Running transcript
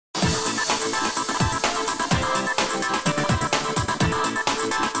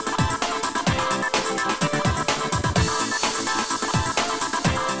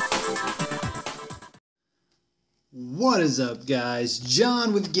What is up, guys?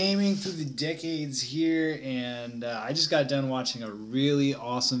 John with Gaming Through the Decades here, and I just got done watching a really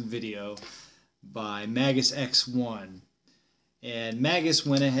awesome video by MagusX1. And Magus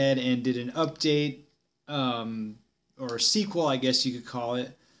went ahead and did an update, or a sequel, I guess you could call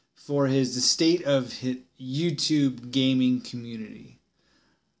it, for the state of his YouTube gaming community.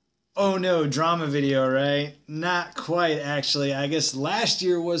 Oh no, drama video, right? Not quite, actually. I guess last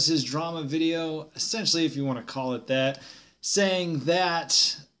year was his drama video, essentially, if you want to call it that, saying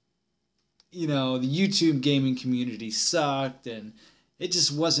that, you know, the YouTube gaming community sucked and it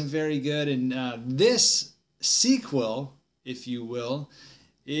just wasn't very good. And this sequel, if you will,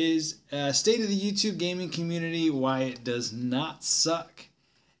 is State of the YouTube Gaming Community, Why It Does Not Suck.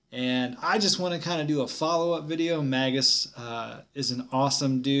 And I just want to kind of do a follow-up video. Magus is an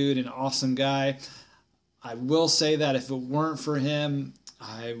awesome dude, an awesome guy. I will say that if it weren't for him,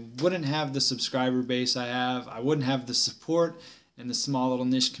 I wouldn't have the subscriber base I have. I wouldn't have the support in the small little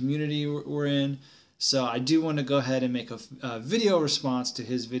niche community we're in. So I do want to go ahead and make a video response to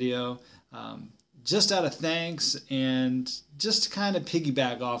his video, just out of thanks and just to kind of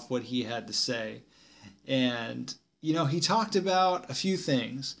piggyback off what he had to say. And you know, he talked about a few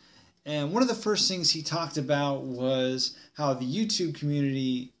things. And one of the first things he talked about was how the YouTube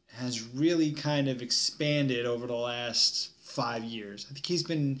community has really kind of expanded over the last 5 years. I think he's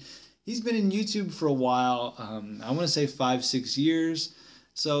been in YouTube for a while. I want to say 5-6 years.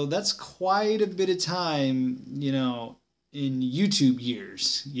 So that's quite a bit of time, you know, in YouTube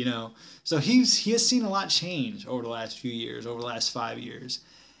years, you know. So he has seen a lot change over the last few years, over the last 5 years.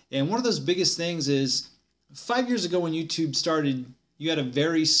 And one of those biggest things is 5 years ago when YouTube started, you had a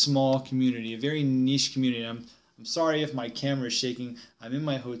very small community, a very niche community. I'm sorry if my camera is shaking. I'm in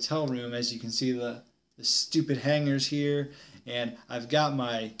my hotel room, as you can see the stupid hangers here, and I've got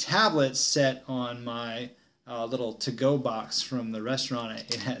my tablet set on my little to-go box from the restaurant I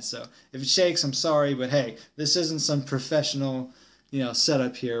ate at. So if it shakes, I'm sorry, but hey, this isn't some professional, you know,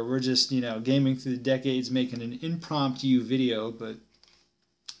 setup here. We're just, you know, gaming through the decades, making an impromptu video, but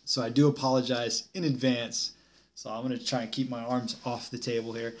so I do apologize in advance. So I'm going to try and keep my arms off the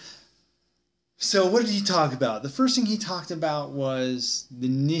table here. So what did he talk about? The first thing he talked about was the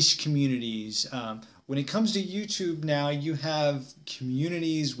niche communities. When it comes to YouTube now, you have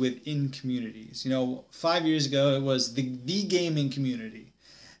communities within communities. You know, 5 years ago it was the gaming community.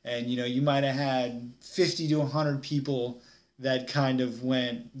 And, you know, you might have had 50 to 100 people that kind of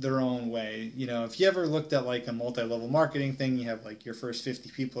went their own way. You know, if you ever looked at like a multi-level marketing thing, you have like your first 50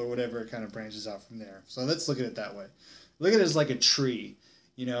 people or whatever, it kind of branches out from there. So let's look at it that way. Look at it as like a tree.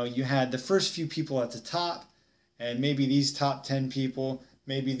 You know, you had the first few people at the top, and maybe these top 10 people,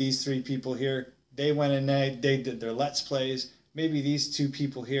 maybe these 3 people here, they went and they did their Let's Plays. Maybe these 2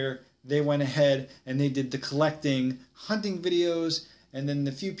 people here, they went ahead and they did the collecting hunting videos. And then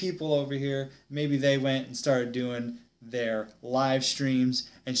the few people over here, maybe they went and started doing their live streams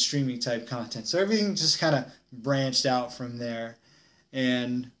and streaming type content. So everything just kind of branched out from there.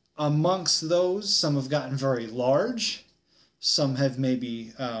 And amongst those, some have gotten very large. Some have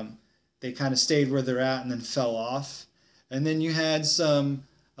maybe, they kind of stayed where they're at and then fell off. And then you had some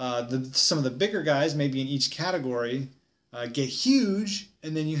of the bigger guys, maybe in each category, get huge.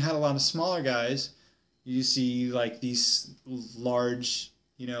 And then you had a lot of smaller guys. You see like these large,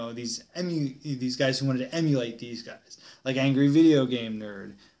 you know, these guys who wanted to emulate these guys, like Angry Video Game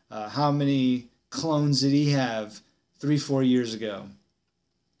Nerd. How many clones did he have 3-4 years ago?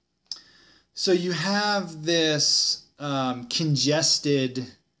 So you have this congested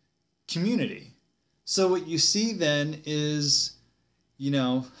community. So what you see then is, you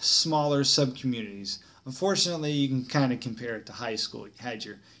know, smaller sub-communities. Unfortunately, you can kind of compare it to high school. You had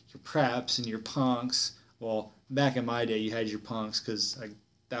your preps and your punks. Well, back in my day, you had your punks because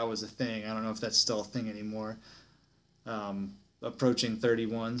that was a thing. I don't know if that's still a thing anymore. Approaching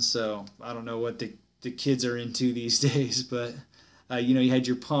 31, so I don't know what the kids are into these days. But you know, you had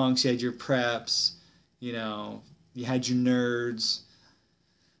your punks, you had your preps, you know, you had your nerds.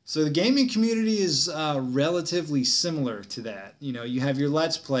 So the gaming community is relatively similar to that. You know, you have your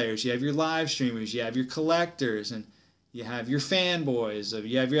Let's Players, you have your live streamers, you have your collectors, and you have your fanboys,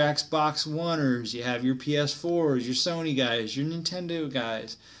 you have your Xbox Oneers, you have your PS4s, your Sony guys, your Nintendo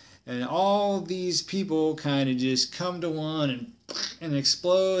guys. And all these people kind of just come to one and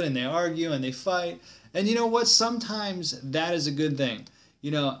explode, and they argue and they fight. And you know what? Sometimes that is a good thing.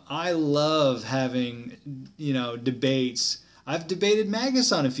 You know, I love having, you know, debates. I've debated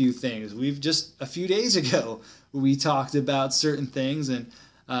Magus on a few things. We've just a few days ago, we talked about certain things and,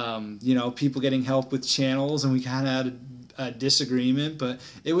 you know, people getting help with channels, and we kind of had disagreement, but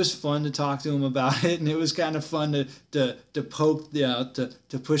it was fun to talk to him about it, and it was kind of fun to poke,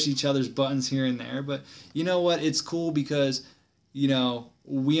 to push each other's buttons here and there. But you know what? It's cool because, you know,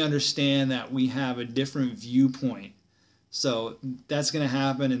 we understand that we have a different viewpoint. So that's going to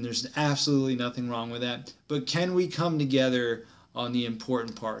happen, and there's absolutely nothing wrong with that. But can we come together on the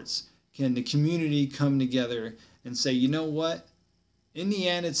important parts? Can the community come together and say, you know what? In the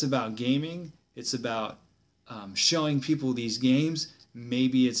end, it's about gaming. It's about showing people these games.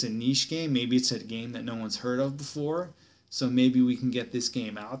 Maybe it's a niche game. Maybe it's a game that no one's heard of before. So maybe we can get this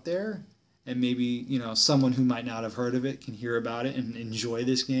game out there, and maybe, you know, someone who might not have heard of it can hear about it and enjoy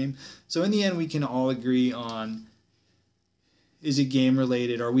this game. So in the end, we can all agree on, is it game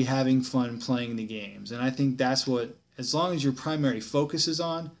related? Are we having fun playing the games? And I think that's what, as long as your primary focus is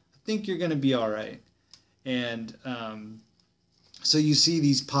on, I think you're going to be all right. And so you see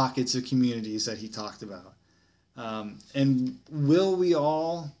these pockets of communities that he talked about. And will we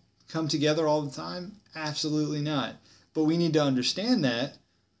all come together all the time? Absolutely not. But we need to understand that,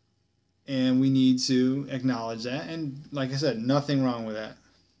 and we need to acknowledge that. And like I said, nothing wrong with that.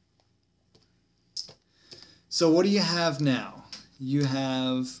 So what do you have now? You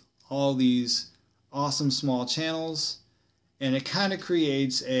have all these awesome small channels, and it kind of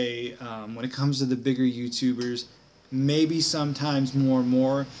creates a, when it comes to the bigger YouTubers, maybe sometimes more and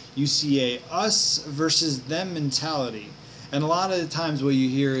more, you see a us versus them mentality. And a lot of the times what you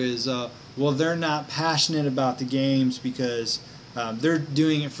hear is, well, they're not passionate about the games because they're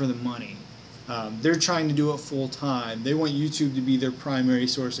doing it for the money. They're trying to do it full time. They want YouTube to be their primary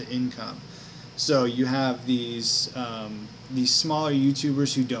source of income. So you have these smaller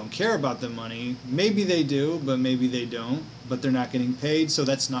YouTubers who don't care about the money. Maybe they do, but maybe they don't. But they're not getting paid, so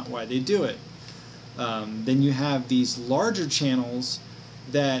that's not why they do it. Then you have these larger channels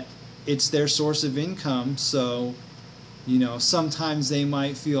that it's their source of income. So, you know, sometimes they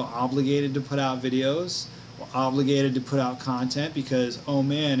might feel obligated to put out videos, or obligated to put out content because, oh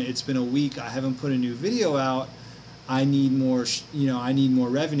man, it's been a week, I haven't put a new video out. I need more, you know, I need more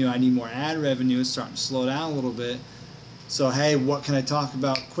revenue. I need more ad revenue. It's starting to slow down a little bit. So, hey, what can I talk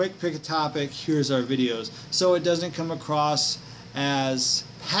about? Quick, pick a topic. Here's our videos. So it doesn't come across as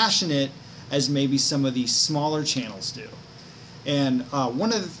passionate as maybe some of these smaller channels do. And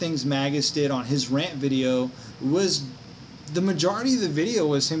one of the things Magus did on his rant video was the majority of the video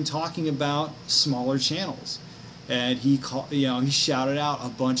was him talking about smaller channels. And he shouted out a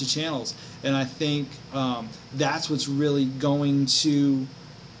bunch of channels. And I think that's what's really going to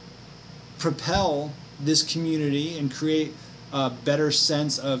propel this community and create a better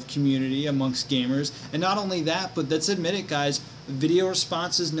sense of community amongst gamers. And not only that, but let's admit it, guys, video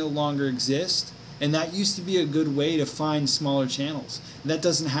responses no longer exist. And that used to be a good way to find smaller channels. That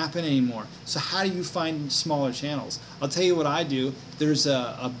doesn't happen anymore. So how do you find smaller channels? I'll tell you what I do. There's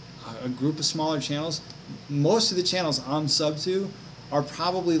a group of smaller channels. Most of the channels I'm sub to are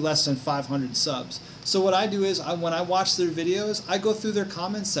probably less than 500 subs. So what I do is, when I watch their videos, I go through their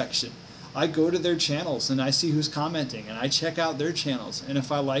comment section. I go to their channels and I see who's commenting, and I check out their channels. And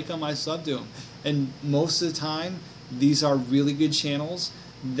if I like them, I sub to them. And most of the time, these are really good channels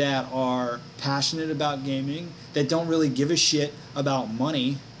that are passionate about gaming, that don't really give a shit about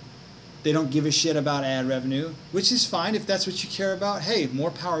money. They don't give a shit about ad revenue, which is fine. If that's what you care about, hey,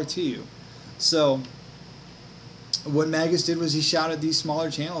 more power to you. So what Magus did was he shouted these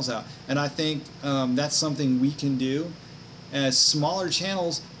smaller channels out. And I think that's something we can do. As smaller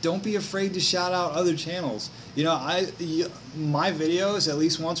channels, don't be afraid to shout out other channels. You know, my videos, at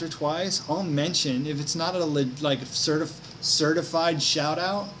least once or twice, I'll mention, if it's not a certified shout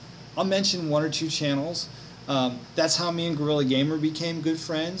out, I'll mention one or two channels. That's how me and Gorilla Gamer became good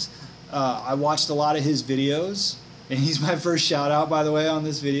friends. I watched a lot of his videos, and he's my first shout out, by the way, on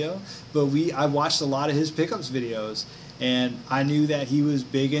this video. But I watched a lot of his pickups videos, and I knew that he was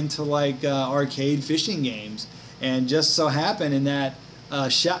big into like arcade fishing games. And just so happened in that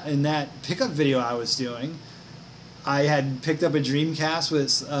pickup video I was doing, I had picked up a Dreamcast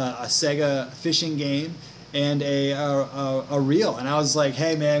with a Sega fishing game and a reel, and I was like,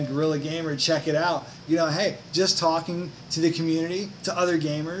 hey man, Gorilla Gamer, check it out. You know, hey, just talking to the community, to other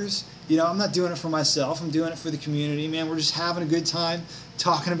gamers. You know, I'm not doing it for myself, I'm doing it for the community, man. We're just having a good time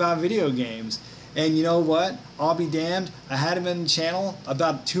talking about video games. And you know what? I'll be damned. I had him in the channel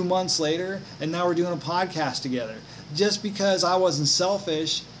about 2 months later, and now we're doing a podcast together. Just because I wasn't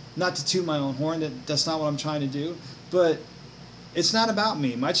selfish, not to toot my own horn, that's not what I'm trying to do, but it's not about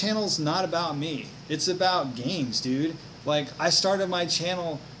me. My channel's not about me. It's about games, dude. Like, I started my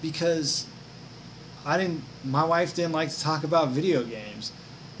channel because my wife didn't like to talk about video games.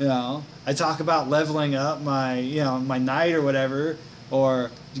 You know, I talk about leveling up my, my knight or whatever,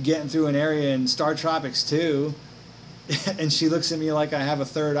 or getting through an area in Star Tropics 2, and she looks at me like I have a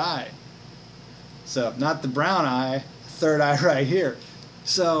third eye. So, not the brown eye, third eye right here.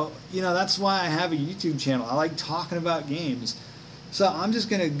 So, that's why I have a YouTube channel. I like talking about games. So I'm just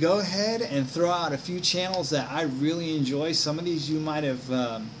going to go ahead and throw out a few channels that I really enjoy. Some of these you might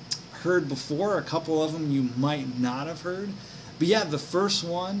have heard before. A couple of them you might not have heard. But yeah, the first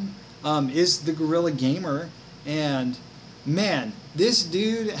one is the Gorilla Gamer. And man, this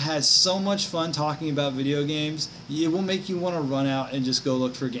dude has so much fun talking about video games. It will make you want to run out and just go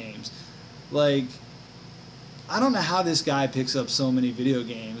look for games. Like, I don't know how this guy picks up so many video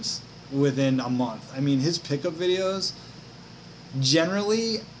games within a month. I mean, his pickup videos,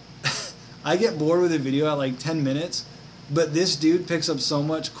 generally, I get bored with a video at like 10 minutes, but this dude picks up so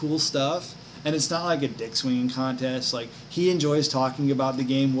much cool stuff, and it's not like a dick swinging contest. Like, he enjoys talking about the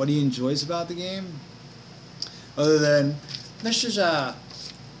game, what he enjoys about the game, other than, this is a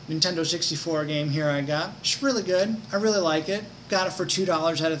Nintendo 64 game here I got. It's really good. I really like it. Got it for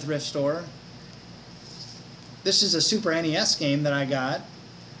 $2 at a thrift store. This is a Super NES game that I got.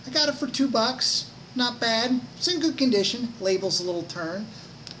 I got it for $2. Not bad. It's in good condition. Label's a little turned.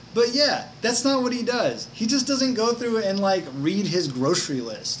 But yeah, that's not what he does. He just doesn't go through and like read his grocery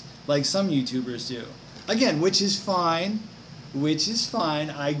list like some YouTubers do. Again, which is fine. Which is fine.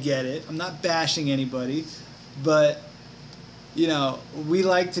 I get it. I'm not bashing anybody. But, we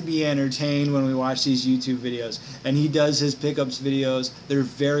like to be entertained when we watch these YouTube videos. And he does his pickups videos. They're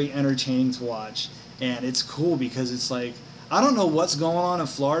very entertaining to watch. And it's cool because it's like, I don't know what's going on in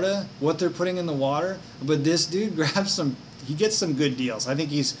Florida, what they're putting in the water, but this dude he gets some good deals. I think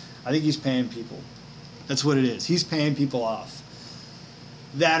he's paying people. That's what it is. He's paying people off.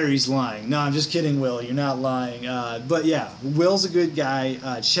 That or he's lying. No, I'm just kidding, Will. You're not lying. But yeah, Will's a good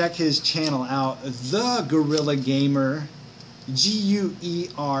guy. Check his channel out, The Gorilla Gamer,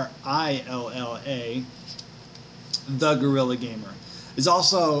 Guerilla, The Gorilla Gamer. Is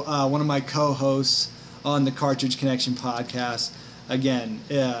also one of my co-hosts on the Cartridge Connection podcast. Again,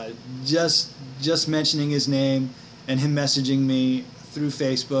 just mentioning his name and him messaging me through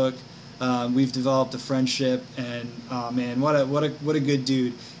Facebook, we've developed a friendship, and man, what a good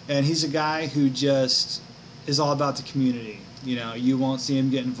dude. And he's a guy who just is all about the community. You won't see him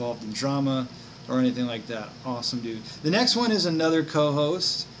get involved in drama or anything like that. Awesome dude. The next one is another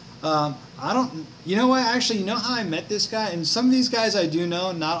co-host. You know what, actually, you know how I met this guy? And some of these guys I do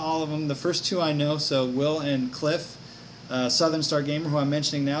know, not all of them. The first two I know, so Will and Cliff, Southern Star Gamer, who I'm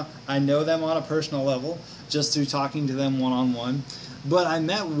mentioning now, I know them on a personal level, just through talking to them one-on-one. But I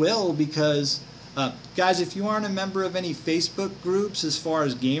met Will because, guys, if you aren't a member of any Facebook groups as far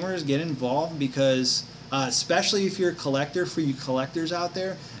as gamers, get involved, because especially if you're a collector, for you collectors out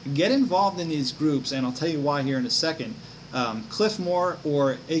there, get involved in these groups, and I'll tell you why here in a second. Cliff Moore,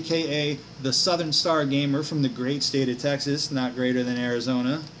 or aka the Southern Star Gamer from the great state of Texas, not greater than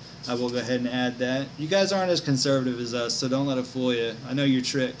Arizona. I will go ahead and add that. You guys aren't as conservative as us, so don't let it fool you. I know your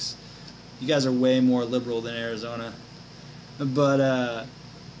tricks. You guys are way more liberal than Arizona. But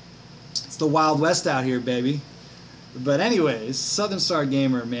it's the Wild West out here, baby. But anyways, Southern Star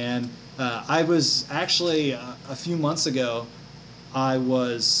Gamer, man. I was actually, a few months ago, I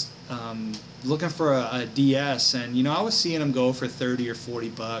was looking for a DS, and I was seeing them go for 30 or 40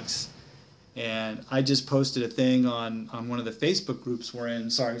 bucks, and I just posted a thing on one of the Facebook groups we're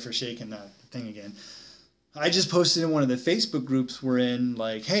in. Sorry for shaking that thing again. I just posted in one of the Facebook groups we're in,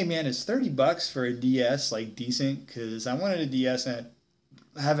 like, hey man, it's 30 bucks for a DS, like, decent, because I wanted a DS and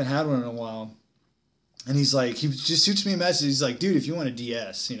I haven't had one in a while. And he just shoots me a message. He's like, dude, if you want a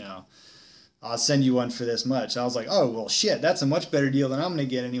DS, I'll send you one for this much. I was like, oh, well, shit, that's a much better deal than I'm going to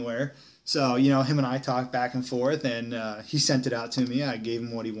get anywhere. So, him and I talked back and forth, and he sent it out to me. I gave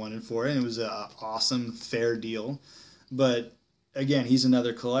him what he wanted for it, and it was an awesome, fair deal. But, again, he's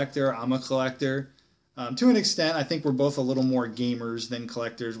another collector. I'm a collector. To an extent, I think we're both a little more gamers than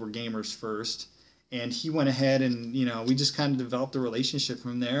collectors. We're gamers first. And he went ahead and, we just kind of developed a relationship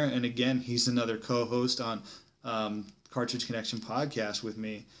from there. And, again, he's another co-host on Cartridge Connection podcast with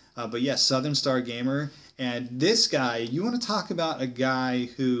me. But yes, Southern Star Gamer. And this guy, you want to talk about a guy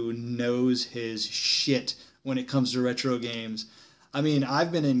who knows his shit when it comes to retro games. I mean,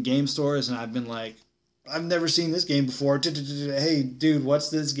 I've been in game stores and I've been like, I've never seen this game before. Hey, dude,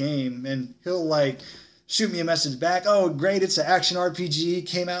 what's this game? And he'll shoot me a message back. Oh, great, it's an action RPG.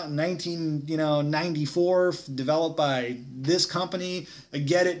 Came out in 1994, developed by this company. I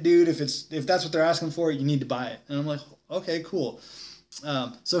get it, dude. If that's what they're asking for, you need to buy it. And I'm like, okay, cool.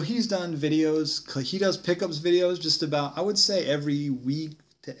 So he's done videos. He does pickups videos just about, I would say, every week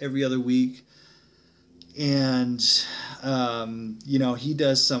to every other week. And you know, he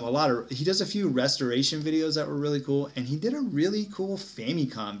does a few restoration videos that were really cool, and he did a really cool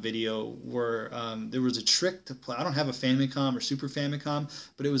Famicom video where there was a trick to play. I don't have a Famicom or Super Famicom,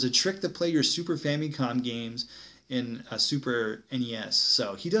 but it was a trick to play your Super Famicom games in a Super NES.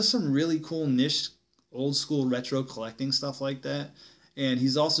 So he does some really cool niche old school retro collecting stuff like that. And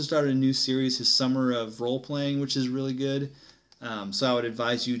he's also started a new series, his Summer of Role Playing, which is really good. So I would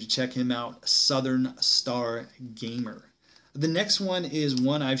advise you to check him out, Southern Star Gamer. The next one is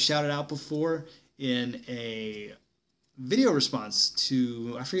one I've shouted out before in a video response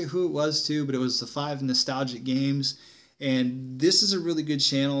to, I forget who it was to, but it was the 5 Nostalgic Games. And this is a really good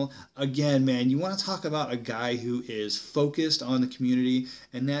channel. Again, man, you want to talk about a guy who is focused on the community,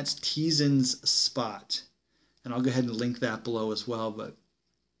 and that's Teasin's Spot. And I'll go ahead and link that below as well, but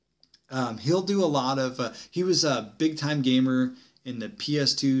he'll do a lot of, he was a big-time gamer in the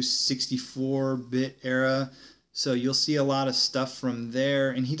PS2 64-bit era, so you'll see a lot of stuff from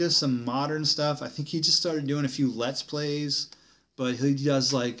there, and he does some modern stuff. I think he just started doing a few Let's Plays, but he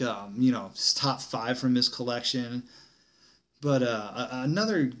does like, you know, his top 5 from his collection. But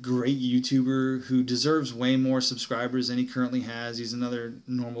another great YouTuber who deserves way more subscribers than he currently has. He's another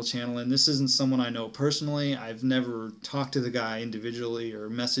normal channel, and this isn't someone I know personally. I've never talked to the guy individually or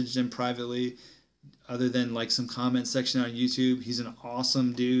messaged him privately other than like some comment section on YouTube. He's an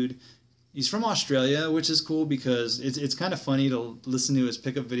awesome dude. He's from Australia, which is cool because it's kind of funny to listen to his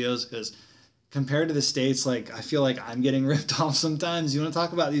pickup videos because compared to the States, like I feel like I'm getting ripped off sometimes. You want to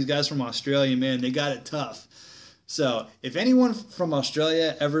talk about these guys from Australia, man, they got it tough. So if anyone from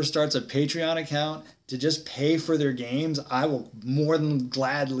Australia ever starts a Patreon account to just pay for their games, I will more than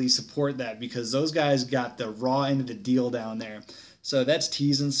gladly support that because those guys got the raw end of the deal down there. So that's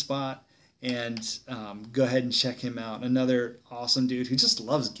Teasin's Spot, and go ahead and check him out. Another awesome dude who just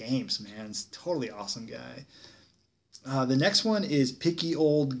loves games, man. He's a totally awesome guy. The next one is Picky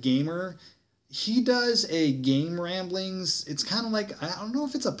Old Gamer. He does a game ramblings. It's kind of like, I don't know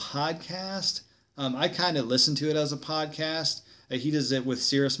if it's a podcast. I kind of listen to it as a podcast. He does it with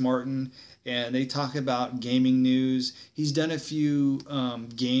Cirrus Martin, and they talk about gaming news. He's done a few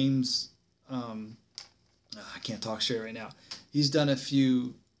games. I can't talk straight right now. He's done a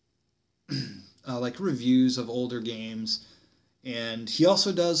few like reviews of older games, and he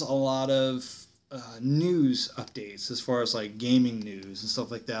also does a lot of news updates as far as like gaming news and stuff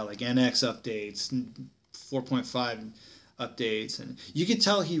like that, like NX updates, 4.5 updates, and you can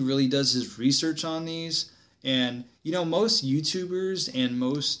tell he really does his research on these. And you know, most YouTubers and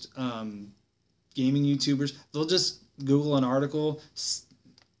most gaming YouTubers, they'll just Google an article.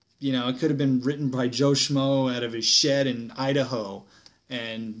 You know, it could have been written by Joe Schmo out of his shed in Idaho,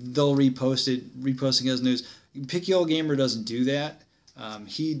 and they'll reposting his news. Picky Old Gamer doesn't do that.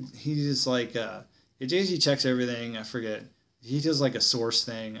 He just like JC checks everything. I forget. He does like a source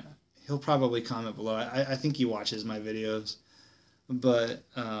thing. He'll probably comment below. I think he watches my videos, but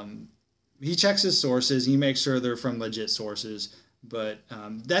he checks his sources. He makes sure they're from legit sources. But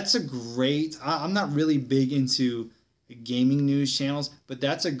that's a great. I'm not really big into gaming news channels, but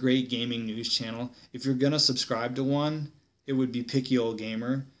that's a great gaming news channel. If you're gonna subscribe to one, it would be Picky Old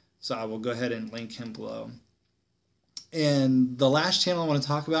Gamer. So I will go ahead and link him below. And the last channel I want to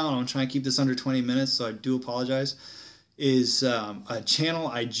talk about, and I'm going to try and keep this under 20 minutes, so I do apologize, is a channel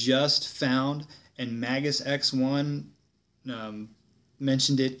I just found, and MagusX1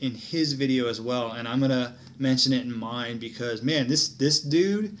 mentioned it in his video as well, and I'm going to mention it in mine because, man, this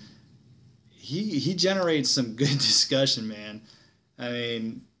dude, he generates some good discussion, man. I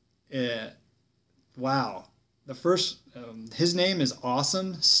mean, wow. The first, his name is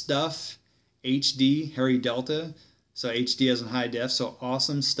Awesome Stuff HD, Harry Delta, so HD as in high def, so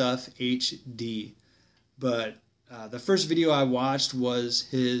Awesome Stuff HD. But the first video I watched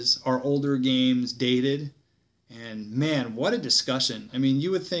was Are Older Games Dated? And man, what a discussion. I mean,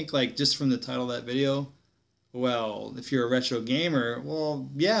 you would think, like, just from the title of that video, well, if you're a retro gamer, well,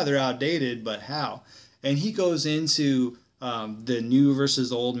 yeah, they're outdated, but how? And he goes into the new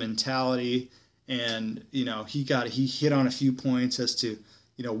versus old mentality, and, you know, he hit on a few points as to,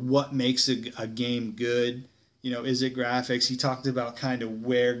 you know, what makes a game good. You know, is it graphics? He talked about kind of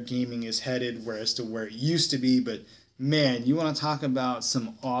where gaming is headed, whereas to where it used to be. But man, you want to talk about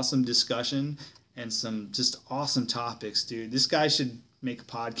some awesome discussion and some just awesome topics, dude. This guy should make a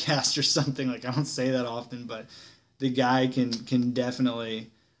podcast or something. Like, I don't say that often, but the guy can definitely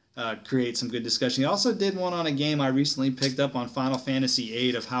create some good discussion. He also did one on a game I recently picked up on Final Fantasy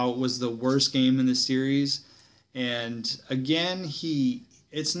VIII of how it was the worst game in the series. And again,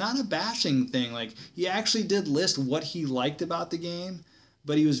 it's not a bashing thing. Like, he actually did list what he liked about the game,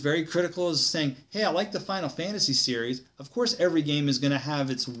 but he was very critical of saying, hey, I like the Final Fantasy series. Of course, every game is going to have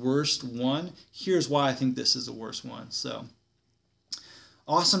its worst one. Here's why I think this is the worst one. So,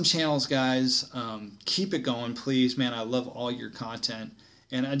 awesome channels, guys. Keep it going, please. Man, I love all your content.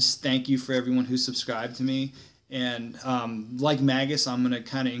 And I just thank you for everyone who subscribed to me. And like Magus, I'm going to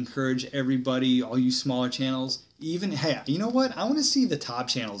kind of encourage everybody, all you smaller channels, even, hey, you know what? I want to see the top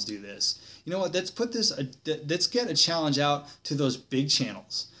channels do this. You know what? Let's put this, let's get a challenge out to those big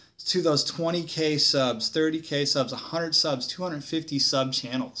channels, to those 20K subs, 30K subs, 100 subs, 250 sub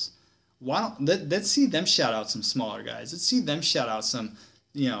channels. Why don't, let's see them shout out some smaller guys. Let's see them shout out some,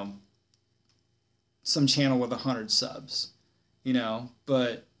 you know, some channel with 100 subs, you know,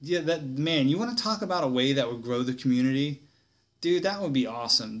 but yeah, that, man, you want to talk about a way that would grow the community? Dude, that would be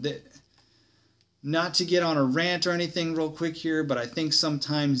awesome. Not to get on a rant or anything real quick here, but I think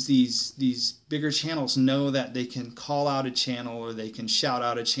sometimes these bigger channels know that they can call out a channel or they can shout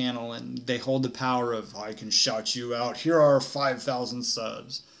out a channel, and they hold the power of, I can shout you out, here are 5,000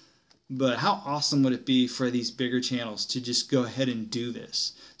 subs. But how awesome would it be for these bigger channels to just go ahead and do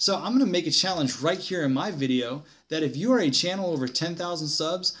this? So I'm going to make a challenge right here in my video that if you are a channel over 10,000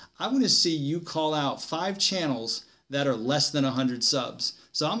 subs, I want to see you call out 5 channels that are less than 100 subs.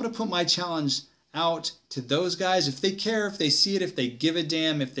 So I'm going to put my challenge out to those guys. If they care, if they see it, if they give a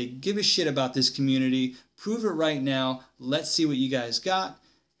damn, if they give a shit about this community, prove it right now. Let's see what you guys got.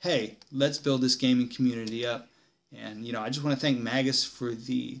 Hey, let's build this gaming community up. And, you know, I just want to thank Magus for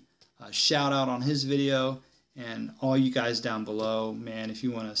the shout out on his video, and all you guys down below, man. If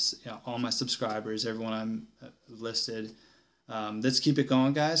you want to, you know, all my subscribers, everyone I'm listed, let's keep it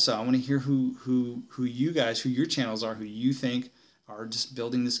going, guys. So I want to hear who you guys, who your channels are, who you think are just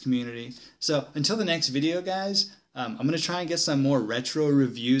building this community. So until the next video, guys, I'm going to try and get some more retro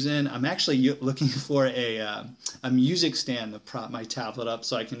reviews in. I'm actually looking for a music stand to prop my tablet up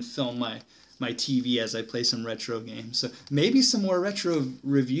so I can film my TV as I play some retro games. So maybe some more retro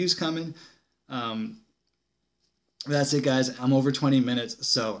reviews coming. That's it, guys. I'm over 20 minutes,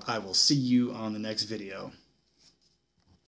 so I will see you on the next video.